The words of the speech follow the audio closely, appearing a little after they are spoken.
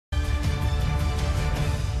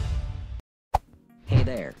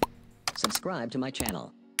there. Subscribe to my channel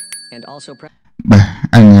and also press បាទ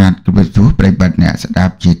អញ្ញាតគបសួរប្រិយមិត្តអ្នកស្ដា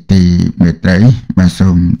ប់ជាទីមេត្រីបាទសូ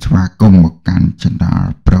មស្វាគមន៍មកកាន់ Channel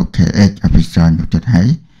Pro KH Official យុទ្ធហើយ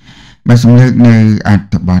បាទសំលើកនៅអត្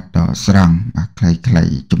ថបទដ៏ស្រង់បាទខ្លី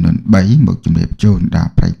ៗចំនួន3មកជម្រាបជូនដ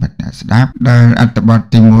ល់ប្រិយមិត្តអ្នកស្ដាប់ដែលអត្ថបទ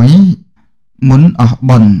ទី1មុនអស់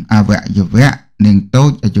បុណ្យអវយវៈនាងតូ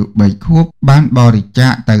ចអាយុ3ខួបបានបរិច្ចា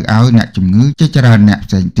គទៅឲ្យអ្នកជំងឺជាច្រើនអ្នក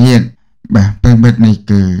ផ្សេងទៀតបាទប្រិមិត្តនេះ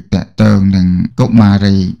គឺតកតងនឹងកុមា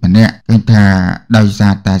រីម្នាក់ឃើញថាដោយសា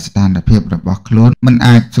រតែស្ថានភាពរបស់ខ្លួនមិន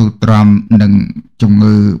អាចស៊ូទ្រាំនឹងជំ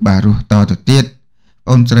ងឺបាទរស់តទៅទៀត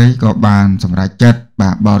អូនស្រីក៏បានសម្រេចចិត្ត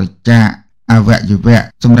បាទបរិច្ចាគអវយវៈ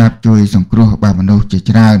សម្រាប់ជួយសង្គ្រោះបាទមនុស្សជា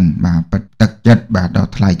ច្រើនបាទពិតទឹកចិត្តបាទដ៏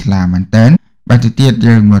ថ្លៃថ្លាមែនទែនបាទទៅទៀត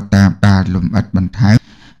យើងមកតាមដានលំអិតបន្ថែម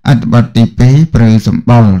អត្ថបទទី2ព្រឺសម្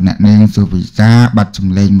បុរអ្នកនាងសុវិសាបាត់ស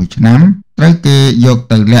ម្លេង1ឆ្នាំត្រូវគេយក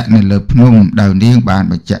ទៅលាក់នៅលើភ្នំដោយនាងបាន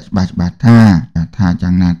បញ្ជាក់ច្បាស់ថា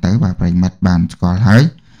យ៉ាងណាទៅបាទប្រិមិត្តបានស្គាល់ហើយ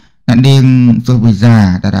អ្នកនាងសុវិសា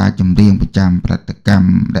តារាចម្រៀងប្រចាំផលិតកម្ម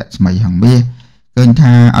រស្មីហងមាសឃើញ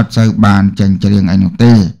ថាអត់សូវបានចាញ់ច្រៀងអីនោះ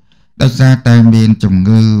ទេដោយសារតែមានជំ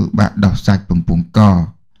ងឺបាក់ដោះសាច់ពំពង់ក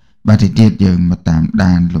បាទទីទៀតយើងមកតាម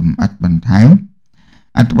ដានលំអិតបន្ថែម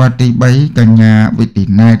អត្ថបទទី3កញ្ញាវិទ្យា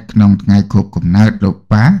ណែតក្នុងថ្ងៃខួបកំណើតលោក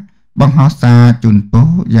ប៉ាបង្ហោះសារជូនពរ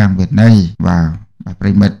យ៉ាងវិន័យបាទប្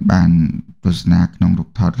រិមិត្តបានទស្សនាក្នុងរូប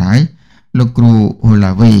ថតហើយលោកគ្រូហូ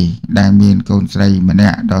ឡាវីដែលមានកូនស្រីម្នា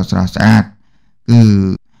ក់ដ៏ស្រស់ស្អាតគឺ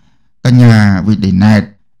កញ្ញាវិទ្យាណែតឥ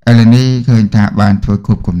ឡូវនេះឃើញថាបានធ្វើ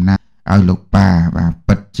ខួបកំណើតឲ្យលោកប៉ាបាទ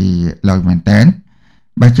ពិតជាលយមែនតើ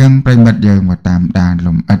បាទចឹងប្រិមិត្តយើងមកតាមដាន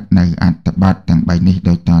លំអិតនៅអត្ថបទទាំង3នេះ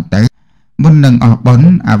ដូចតទៅមុននឹងអស់បុណ្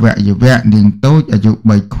យអវយវៈនាងតូចអាយុ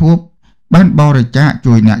3ខួបបានបរិច្ចាគ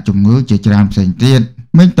ជួយអ្នកជំងឺជាច្រើនផ្សេងទៀត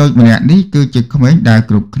មិញតូចម្នាក់នេះគឺជាក្មេងដែល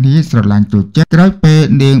គ្រប់គ្នាស្រឡាញ់ចូលចិត្តក្រោយពេល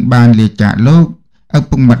នាងបានលាចាកលោកឪ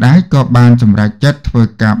ពុកម្ដាយក៏បានសម្រេចចិត្តធ្វើ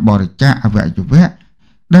ការបរិច្ចាគអវយវៈ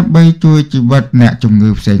ដើម្បីជួយជីវិតអ្នកជំងឺ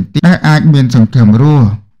ផ្សេងទៀតដែលអាចមានសង្ឃឹមរស់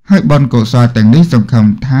ហើយបុណ្យកុសលទាំងនេះសង្ឃឹម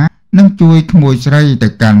ថានឹងជួយក្មួយស្រីទៅ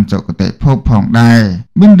កាន់សុគតិភពផងដែរ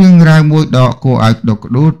មានរឿងរ៉ាវមួយដកគួរឲ្យក្តុក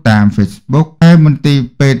ក្តួលតាម Facebook តែមន្ទីរ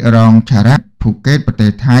ពេទ្យរងឆារ៉ាភូកេតប្រទេ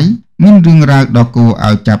សថៃមានរឿងរ៉ាវដ៏គួរ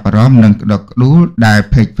ឲ្យចាប់អារម្មណ៍និងក្តុកក្តួលដែល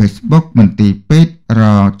Page Facebook មន្ទីរពេទ្យរ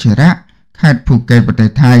ងឆារ៉ាខេត្តភូកេតប្រទេ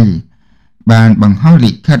សថៃបានបង្ហោះ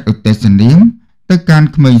លិខិតឧទ្ទិសនាមទៅកាន់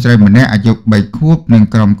ក្មេងស្រីម្នាក់អាយុ3ខួបនិង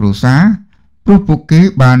ក្រុមគ្រួសារព្រោះពួកគេ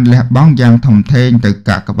បានលះបង់យ៉ាងធំធេងទៅ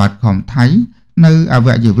កាកបាទខំថៃនៅអវ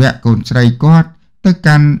យវៈកូនស្រីគាត់ទៅ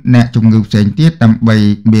កាន់អ្នកជំងឺផ្សេងទៀតដើម្បី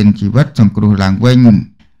មានជីវិតសង្គ្រោះឡើងវិញ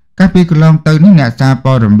កាលពីកន្លងទៅនេះអ្នកសារ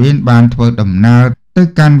ព័ត៌មានបានធ្វើដំណើរទៅ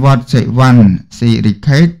កាន់វត្តសិវ័នសិរិ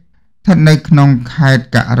ខេតស្ថិតនៅក្នុងខេត្ត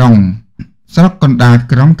ករុងស្រុកកណ្ដាល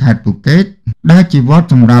ក្រុងខេត្តភូកេតដែលជាវត្ត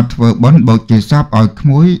សម្រាប់ធ្វើបុណ្យបូជាសពឲ្យក្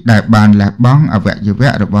មួយដែលបានលះបង់អវយវៈ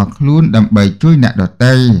របស់ខ្លួនដើម្បីជួយអ្នកដ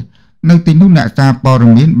ទៃនៅទីនោះអ្នកសារព័ត៌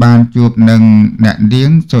មានបានជួបនឹងអ្នកនាង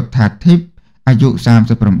សុថាធីបអាយុ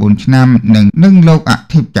39ឆ្នាំនិងលោកអ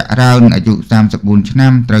ធិបចរោនអាយុ34ឆ្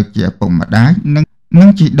នាំត្រូវជាឪពុកម្ដាយនិង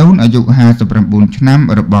ជីដូនអាយុ59ឆ្នាំ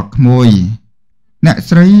របស់ក្មួយអ្នក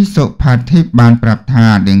ស្រីសុផាធីបបានប្រាប់ថា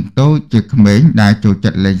នាងតូចជាក្មេងដែលចូលចិ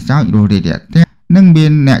ត្តលេងសើចរស់រាយរាក់ទាក់និងមា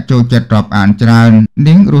នអ្នកចូលចិត្តរាប់អានច្រើន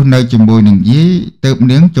នាងរស់នៅជាមួយនឹងយាយទើប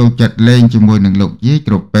នាងចូលចិត្តលេងជាមួយនឹងលោកយាយ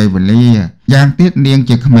គ្រប់ពេលវេលាយ៉ាងទៀតនាង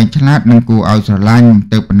ជាក្មេងឆ្លាតនិងគួរឲ្យស្រឡាញ់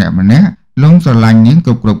ទើបម្នាក់លងស្រឡាញ់នាង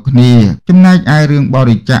គ្រប់គ្នាចំណែកឯរឿងប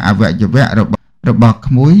រិច្ចាគអវយវៈរបស់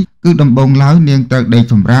ក្មួយគឺដំបូងឡើយនាងត្រូវដេក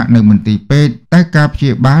សម្រាកនៅមន្ទីរពេទ្យតែការព្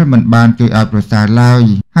យាបាលមិនបានជួយឲ្យប្រសើរឡើយ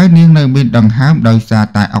ហើយនាងនៅមានដង្ហើមដោយសារ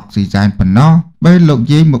តែអុកស៊ីសែនប៉ុណ្ណោះពេលលោក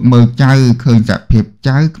យាយមកមើលចៅឃើញសភាព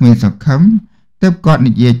ចៅគ្មានសង្ឃឹមទើបគាត់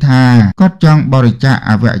និយាយថាគាត់ចង់បរិច្ចាគ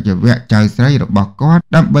អវយវៈចៅស្រីរបស់គាត់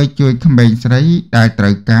ដើម្បីជួយក្មេងស្រីដែលត្រូ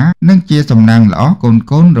វការនិងជាសំណាងល្អ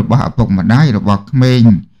កូនរបស់ឪពុកម្ដាយរបស់ក្មេង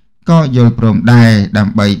ក៏យល់ព្រមដែរដើ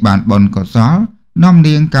ម្បីបានបុណ្យកុសលនាំ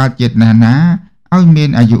នាងកើតជាតិណាឲ្យមាន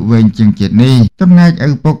អាយុវែងជាងជាតិនេះចំណែកឪ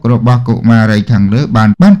ពុករបស់កុមារីខាងលើបាន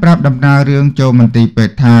ប្រាប់ដំណើររឿងចូលមន្ទីរពេ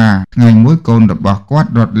ទ្យថាថ្ងៃមួយកូនរបស់គាត់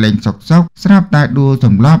រត់លេងសុកស្រាប់តែដួលស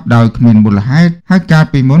ន្លប់ដោយគ្មានមូលហេតុហើយកាល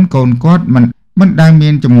ពីមុនកូនគាត់មិនដែលមា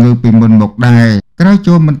នជំងឺពីមុនមកដែរក្រោយ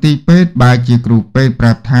ចូលមន្ទីរពេទ្យបើជាគ្រូពេទ្យប្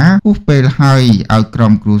រាប់ថាពុះពេលហើយឲ្យក្រុ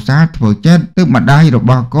មគ្រួសារធ្វើចិត្តទើបម្ដាយរ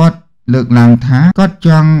បស់គាត់លើកឡើងថាគាត់ច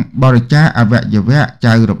ង់បរិច្ចាគអវយវៈ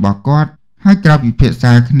ចៅរបស់គាត់ហើយក្រោយពិភាក្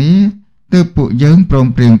សាគ្នាទើបពួកយើងព្រម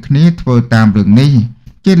ព្រៀងគ្នាធ្វើតាមរឿងនេះ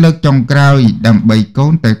ជាលើកចុងក្រោយដើម្បីកូ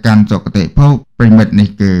នទៅកាន់សុគតិភពប្រិមិត្តនេះ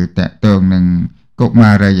គឺតកតងនឹងកុ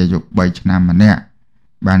មារីអាយុ3ឆ្នាំម្នាក់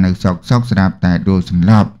បាននៅសុកស្រាប់តែដួលសន្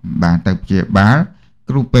លប់បានទៅព្យាបាល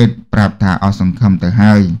គ្រូពេទ្យប្រាប់ថាអស់សង្ឃឹមទៅ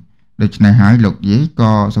ហើយដូច្នេះហើយលោកយាយ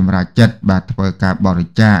ក៏សម្រេចចិត្តបាទធ្វើការបរិ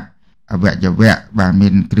ច្ចាគអវយវៈបាទមា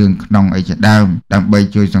នគ្រឿងក្នុងអីជាដើមដើម្បី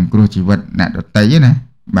ជួយសង្គ្រោះជីវិតអ្នកដទៃណា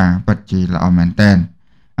បាទពិតជាល្អមែនតើ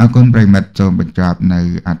អរគុណប្រិមិត្តសូមបញ្ចប់នៅ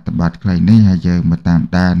អត្ថបទខ្លីនេះហើយយើងមកតាម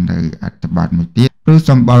ដាននៅអត្ថបទមួយទៀតព្រោះ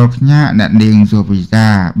សម្បល់ខ្ញាក់អ្នកនាងសុវិសា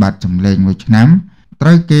បាត់សម្លេងមួយឆ្នាំត្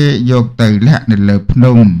រូវគេយកទៅលាក់នៅលើភ្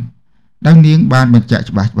នំដោយនាងបានបញ្ជាក់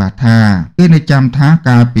ច្បាស់ថាគេនៅចាំថា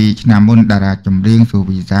កាលពីឆ្នាំមុនតារាចម្រៀងសុ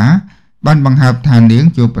វិសាបានបង្ហើបថានាង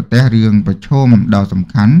ជួបប្រទះរឿងប្រឈមដ៏សំ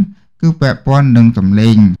ខាន់គឺពាក់ព័ន្ធនឹងសម្លេ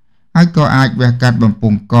ងហើយក៏អាចវះកាត់បំព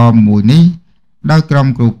ង់កមួយនេះដោយក្រុម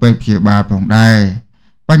គ្រូពេទ្យព្យាបាលផងដែរ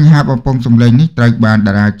បញ្ហាបំពង់សម្លេងនេះត្រូវបាន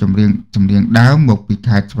តារាចម្រៀងដើមមកពី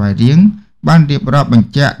ខេត្តស្វាយរៀងបានរៀបរាប់បញ្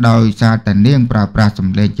ជាក់ដោយសារតែនាងប្រើប្រាស់ស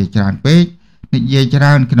ម្លេងជាច្រើនពេកនិយាយច្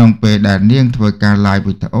រើនក្នុងពេលដែលនាងធ្វើការ live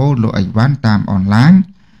វីដេអូលក់អីវ៉ាន់តាមអនឡាញ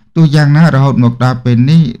ទោះយ៉ាងណារហូតមកដល់ពេល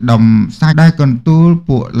នេះដុំសាច់ដែលកន្ទួល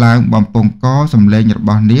ពួកឡើងបំពង់កសម្លេងរប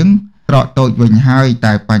ស់នាងស្រកតូចវិញហើយ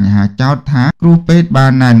តែបញ្ហាចោទថាគ្រូពេទ្យបា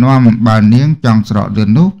នណែនាំបើនាងចង់ស្រកលឿន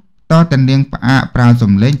នោះតើតានាងផ្អាកប្រើស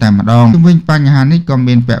ម្លេងតែម្ដងជុំវិញបញ្ហានេះក៏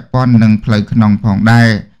មានពាក់ព័ន្ធនឹងផ្លូវក្នុងផងដែរ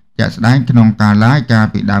ជាក់ស្ដែងក្នុងការ live កាល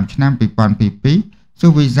ពីដើមឆ្នាំ2022សុ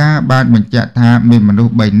វិសាបានបញ្ជាក់ថាមានមនុស្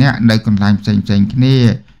ស3នាក់នៅកន្លែងផ្សេងៗគ្នា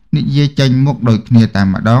និយាយចេញមុខដូចគ្នាតែ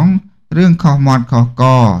ម្ដងរឿងខុសមាត់ខុសក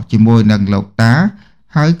ជាមួយនឹងលោកតា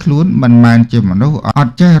ហើយខ្លួនមិនមែនជាមនុស្សអ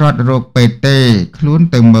ត់ចេះរត់រោគពេទ្យទេខ្លួន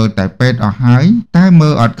ទៅមើលតែពេទ្យអស់ហើយតែមើ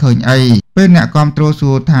លអត់ឃើញអីពេលអ្នកគាំទ្រ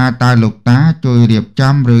សួរថាតើលោកតាជួយរៀប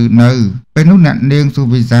ចំឬនៅពេលនោះអ្នកនាងសុ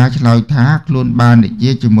វិសាឆ្លើយថាខ្លួនបាននិ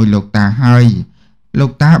យាយជាមួយលោកតាហើយលោ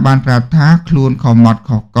កតាបានប្រាប់ថាខ្លួនខំមាត់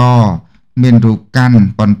ខុសកមានរូបកាន់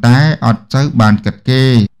ប៉ុន្តែអត់សូវបានគិតគេ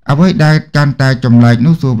អ្វីដែលកាន់តែចម្លែក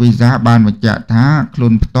នោះសុវិសាបានបញ្ជាក់ថាខ្លួ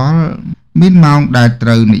នផ្ទាល់មានម៉ោងដែលត្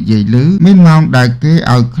រូវនិយាយឮមានម៉ោងដែលគេ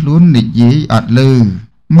ឲ្យខ្លួននិយាយអត់ឮ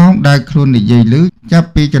ម៉ោងដែលខ្លួននិយាយឮចាប់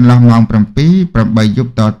ពីចន្លោះម៉ោង7 8យ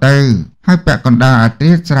ប់តទៅហើយពាក់កណ្ដាលអាធ្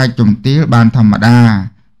រាត្រស្រែកជំទាវបានធម្មតា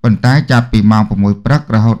ប៉ុន្តែចាប់ពីម៉ោង6ព្រឹក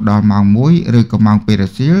រហូតដល់ម៉ោង1ឬក៏ម៉ោង2រ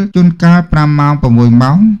សៀលជួនកាល5ម៉ោង6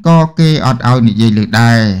ម៉ោងក៏គេអត់ឲ្យនិយាយលើ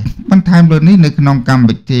ដែរបន្ថែមលើនេះនៅក្នុងកម្ម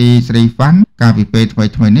វិធីស្រីហ្វាន់កាលពីពេលថ្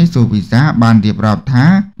មីនេះសុវិសាបានរៀបរាប់ថា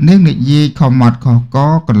នាងនិយាយខំមាត់ខុសក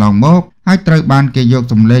កន្លងមកហើយត្រូវបានគេយក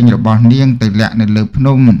សម្លេងរបស់នាងទៅលាក់នៅលើភ្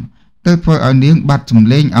នំទៅធ្វើឲ្យនាងបាត់សម្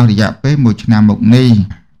លេងអស់រយៈពេល1ឆ្នាំមកនេះ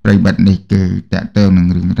ប្រិយមិត្តនេះគឺតកតើនឹង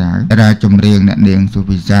រឿងរ៉ាវតារាចម្រៀងអ្នកនាងសុ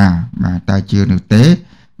វិសាបាទតើជឿនោះទេ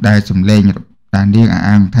ដែលសម្លេងតានាងអះ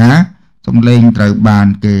អាងថាសម្លេងត្រូវបាន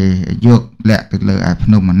គេយកលាក់ទៅលើឯភ្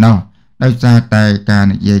នំម្នោះដោយសារតែការ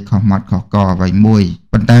និយាយខុសមាត់ខុសកអ្វីមួយ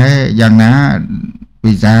ប៉ុន្តែយ៉ាងណា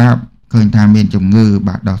វិសាឃើញថាមានជំងឺ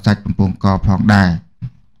បាទដល់សាច់បំពង់កផងដែរ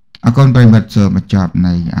អរគុណប្រិមិត្តសូមបញ្ចប់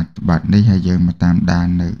នៃអត្ថបទនេះហើយយើងមកតាមដាន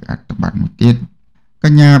នៅអត្ថបទមួយទៀតក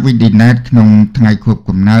ញ្ញា Ms.Vydyneth ក្នុងថ្ងៃខួប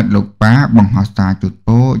កំណើតលោកប៉ាបង្ហោះសារជូតព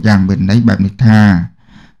រយ៉ាងមានន័យបែបនេះថា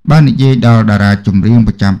បាននិយាយដល់តារាចម្រៀង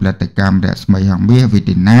ប្រចាំផលិតកម្មរស្មីហងមាស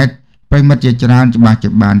Ms.Vydyneth ប្រិមិត្តជាច្រើនច្បាស់ជា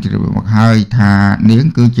បានជ្រាបមកហើយថានាង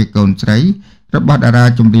គឺជាកូនស្រីរបស់តារា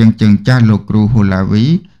ចម្រៀងជើងចាស់លោកគ្រូហូឡាវី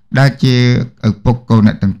ដែលជាឪពុកកូន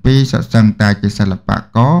អ្នកទាំងពីរសក្តិសិង្ហតែជាសិល្ប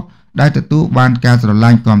ករដែលទទួលបានការស្រឡា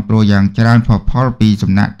ញ់គាំទ្រយ៉ាងច្រើនផុសផុលពី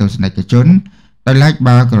សំណាក់ទស្សនិកជនដោយឡែក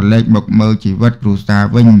បើក្រឡេកមកមើលជីវិតគ្រួសារ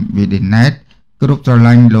វិញ Ms.Vydyneth គ្រប់ស្រ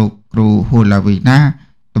ឡាញ់លោកគ្រូហូឡាវីណា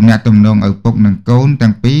ទំនាក់ទំនងឪពុកនិងកូន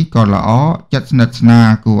ទាំងពីរក៏ល្អចិត្តស្និទ្ធស្នាល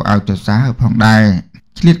គួរឲ្យសរសើរផងដែរ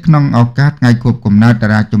ឆ្លៀតក្នុងឱកាសថ្ងៃខួបកំណើតតា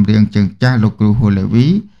រាចម្រៀងជើងចាស់លោកគ្រូហូឡាវី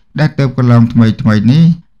ដែលទៅកន្លងថ្មីនេះ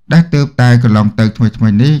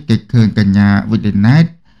គេឃើញកញ្ញា Ms.Vydyneth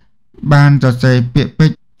បានសរសេរពាក្យពេច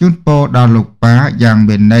ន៍ជូនពរដល់លោកប៉ាយ៉ាង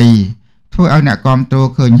មានន័យធ្វើឲ្យអ្នកគាំទ្រ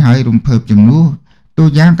ឃើញហើយរំភើបជំនួសទូ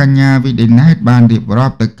យ៉ាងកញ្ញា Ms.Vydyneth បានរៀបរា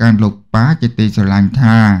ប់ទៅកាន់លោកប៉ាជាទីស្រឡាញ់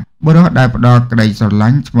ថាបុរសដែលផ្ដល់ក្តីស្រឡា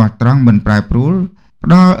ញ់ស្មោះត្រង់មិនប្រែប្រួលផ្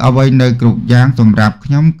ដល់អ្វីនៅគ្រប់យ៉ាងសម្រាប់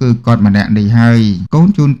ខ្ញុំគឺគាត់ម្នាក់នេះហើយកូន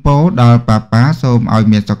ជូនពរដល់ប៉ាសូមឲ្យ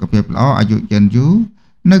មានសុខភាពល្អអាយុយឺនយូរ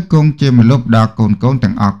នៅគង់ជាម្លប់ដល់កូន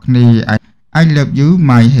ទាំងអស់គ្នា I love you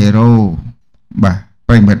my hero បាទ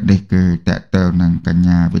ប្រិមិត្តនេះគឺតកតើនឹងកញ្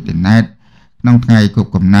ញា Ms.Vydyneth ក្នុងថ្ងៃខួប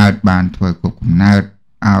កំណើតបានធ្វើខួបកំណើត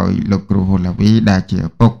ឲ្យលោកគ្រូហូឡាវីដែលជាឪ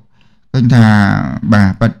ពុកឃើញថាបាទ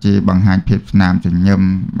ពិតជាបង្ហាញភាពស្នាមញញឹម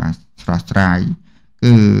បាទស្រស់ស្រាយ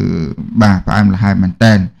គឺបាទផ្អែមល្ហែមមែន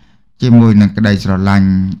តើជាមួយនឹងក្តីស្រឡាញ់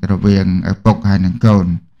រវាងឪពុកហើយនិងកូន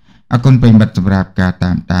អរគុណប្រិមិត្តសម្រាប់ការ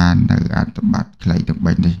តាមដាននៅអត្ថបទខ្លីទាំង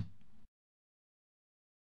3នេះ